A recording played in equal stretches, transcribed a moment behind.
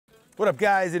What up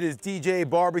guys, it is DJ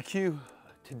BBQ.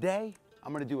 Today,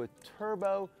 I'm gonna do a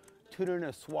turbo tuna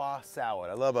Niçoise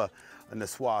salad. I love a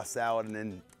Niçoise salad, and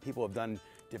then people have done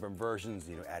different versions,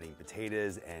 you know, adding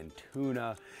potatoes and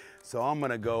tuna. So I'm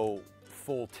gonna go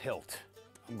full tilt.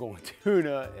 I'm going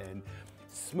tuna and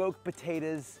smoked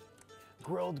potatoes,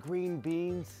 grilled green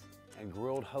beans, and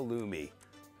grilled halloumi.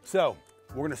 So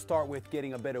we're gonna start with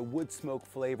getting a bit of wood smoke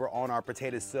flavor on our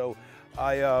potatoes. So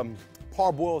I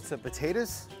parboiled some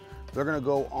potatoes. They're gonna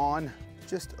go on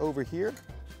just over here.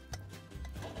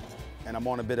 And I'm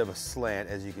on a bit of a slant,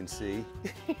 as you can see.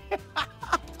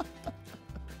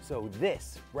 So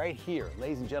this right here,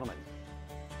 ladies and gentlemen,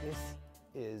 this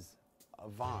is a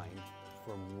vine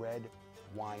from red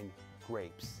wine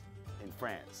grapes in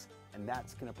France. And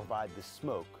that's gonna provide the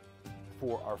smoke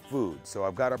for our food. So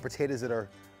I've got our potatoes that are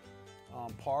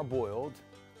parboiled.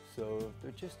 So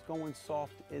they're just going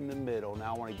soft in the middle.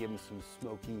 Now I wanna give them some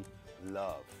smoky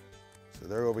love. So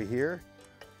they're over here.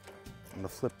 I'm gonna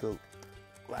flip the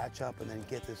latch up and then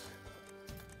get this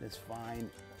vine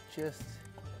just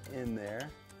in there.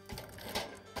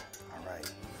 All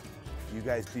right, you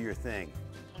guys do your thing.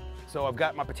 So I've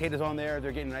got my potatoes on there.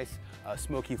 They're getting a nice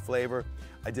smoky flavor.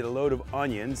 I did a load of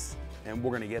onions and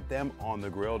we're gonna get them on the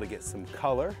grill to get some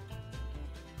color.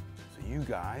 So you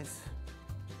guys,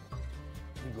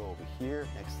 you go over here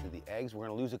next to the eggs. We're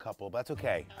gonna lose a couple, but that's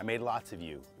okay. I made lots of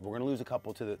you. We're gonna lose a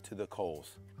couple to the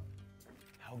coals.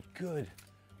 How good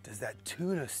does that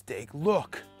tuna steak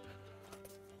look?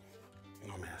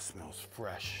 Oh man, it smells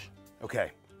fresh.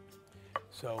 Okay,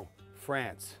 so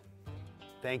France,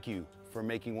 thank you for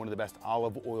making one of the best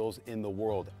olive oils in the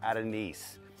world out of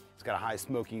Nice. It's got a high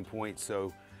smoking point,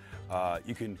 so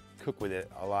you can cook with it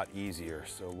a lot easier.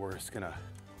 So we're just gonna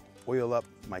oil up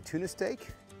my tuna steak.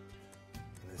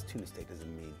 This tuna steak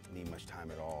doesn't need much time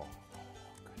at all. Oh,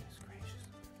 goodness gracious.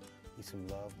 Need some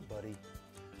love, buddy.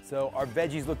 So our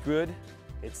veggies look good.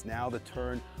 It's now the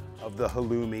turn of the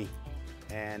halloumi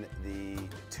and the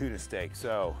tuna steak.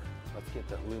 So let's get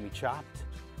the halloumi chopped.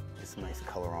 Get some nice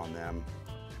color on them.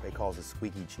 They call it a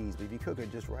squeaky cheese, but if you cook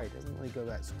it just right, it doesn't really go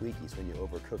that squeaky. So when you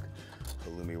overcook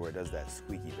halloumi where it does that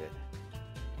squeaky bit,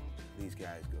 these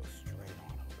guys go straight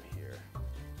on over here.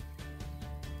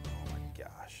 Oh my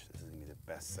gosh, this is gonna be the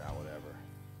best salad ever.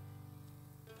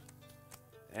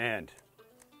 And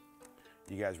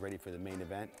you guys ready for the main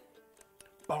event?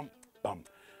 Bum, bum,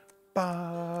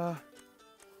 ba.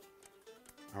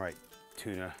 All right,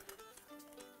 tuna.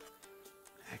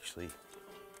 Actually,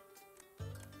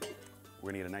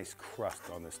 we're gonna get a nice crust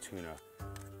on this tuna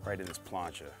right in this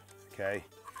plancha, okay?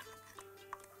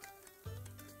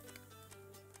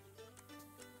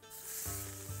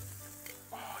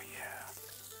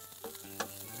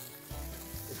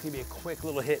 It's gonna be a quick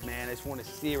little hit, man. I just wanna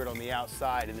sear it on the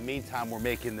outside. In the meantime, we're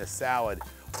making this salad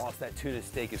whilst that tuna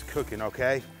steak is cooking,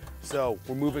 okay? So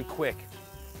we're moving quick.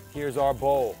 Here's our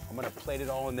bowl. I'm gonna plate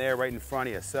it all in there right in front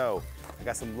of you. So I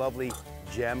got some lovely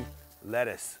gem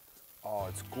lettuce. Oh,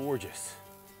 it's gorgeous.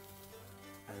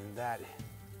 And that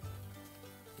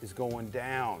is going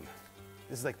down.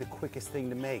 This is like the quickest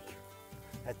thing to make.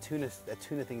 That tuna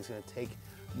thing is gonna take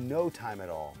no time at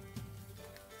all.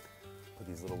 Put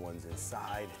these little ones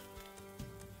inside.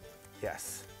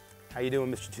 Yes. How you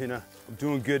doing, Mr. Tuna? I'm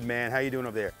doing good, man. How you doing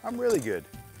over there? I'm really good.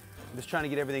 I'm just trying to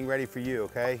get everything ready for you,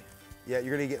 okay? Yeah,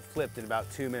 you're gonna get flipped in about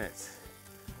 2 minutes.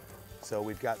 So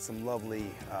we've got some lovely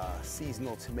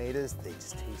seasonal tomatoes. They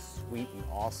just taste sweet and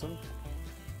awesome.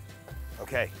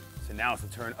 Okay, so now it's the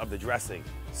turn of the dressing.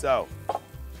 So,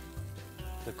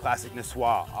 the classic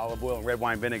Niçoise, olive oil and red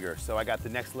wine vinegar. So I got the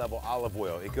next level olive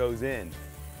oil. It goes in.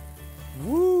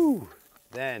 Woo!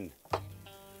 Then, a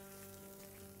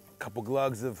couple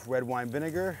glugs of red wine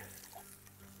vinegar.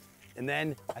 And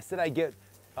then I said I'd get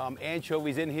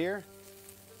anchovies in here.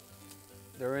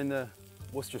 They're in the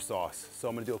Worcester sauce. So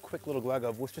I'm gonna do a quick little glug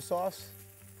of Worcester sauce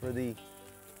for the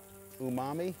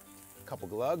umami, a couple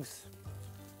glugs.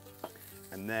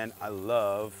 And then I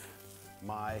love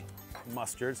my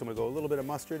mustard. So I'm gonna go a little bit of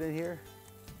mustard in here.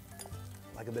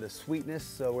 Like a bit of sweetness.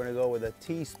 So we're gonna go with a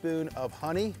teaspoon of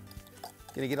honey.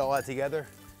 Gonna get all that together.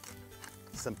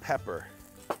 Some pepper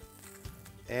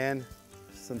and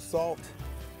some salt.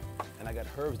 And I got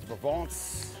herbs de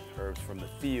Provence, herbs from the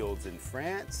fields in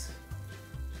France.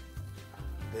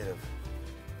 A bit of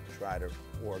dried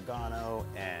oregano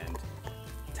and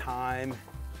thyme.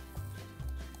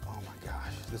 Oh my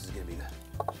gosh, this is gonna be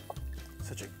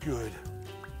such a good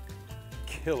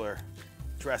killer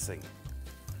dressing.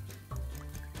 Oh.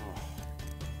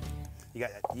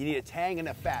 You need a tang and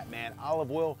a fat, man. Olive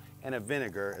oil and a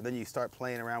vinegar, and then you start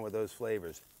playing around with those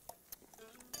flavors.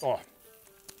 Oh,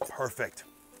 perfect.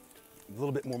 A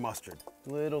little bit more mustard,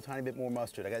 little tiny bit more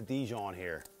mustard. I got Dijon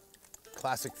here,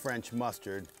 classic French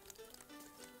mustard.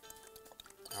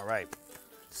 All right,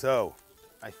 so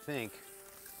I think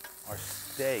our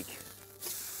steak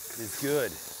is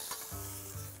good.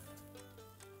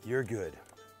 You're good.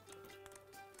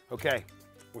 Okay,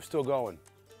 we're still going.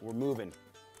 We're moving.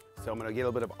 So I'm gonna get a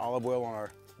little bit of olive oil on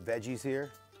our veggies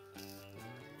here.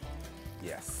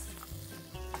 Yes.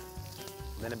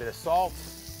 Then a bit of salt,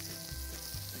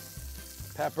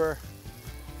 pepper.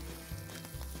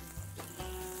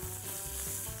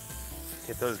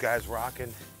 Get those guys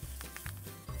rocking.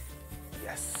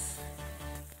 Yes.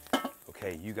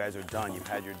 Okay, you guys are done. You've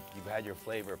had your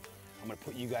flavor. I'm gonna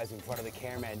put you guys in front of the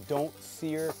camera and don't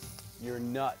sear your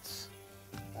nuts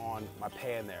on my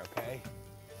pan there, okay?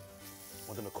 I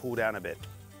want them to cool down a bit.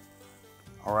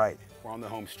 All right, we're on the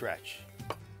home stretch.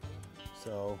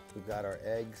 So we've got our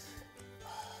eggs.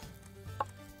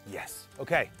 Yes,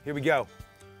 okay, here we go.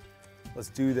 Let's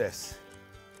do this.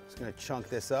 Just gonna chunk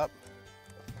this up.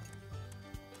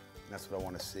 That's what I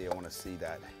wanna see. I wanna see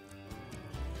that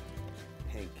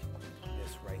pink,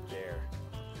 this right there.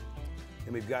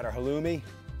 Then we've got our halloumi,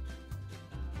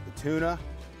 the tuna.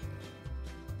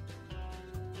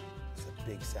 It's a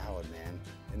big salad, man.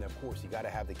 And of course, you gotta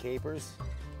have the capers.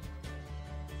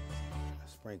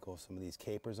 Sprinkle some of these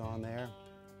capers on there.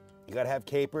 You gotta have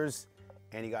capers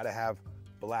and you gotta have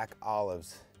black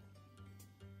olives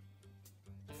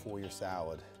for your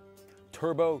salad.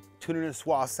 Turbo tuna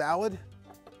Niçoise salad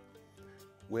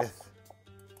with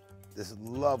this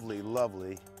lovely,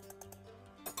 lovely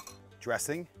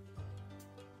dressing.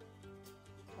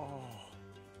 Oh,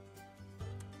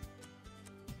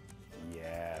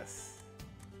 yes.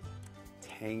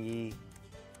 Tangy,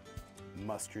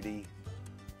 mustardy,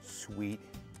 sweet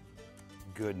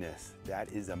goodness.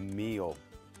 That is a meal.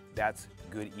 That's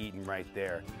good eating right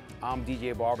there. I'm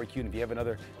DJ BBQ, and if you have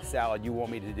another salad you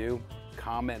want me to do,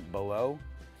 comment below.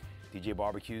 DJ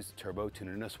BBQ's Turbo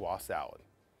Tuna Niçoise salad.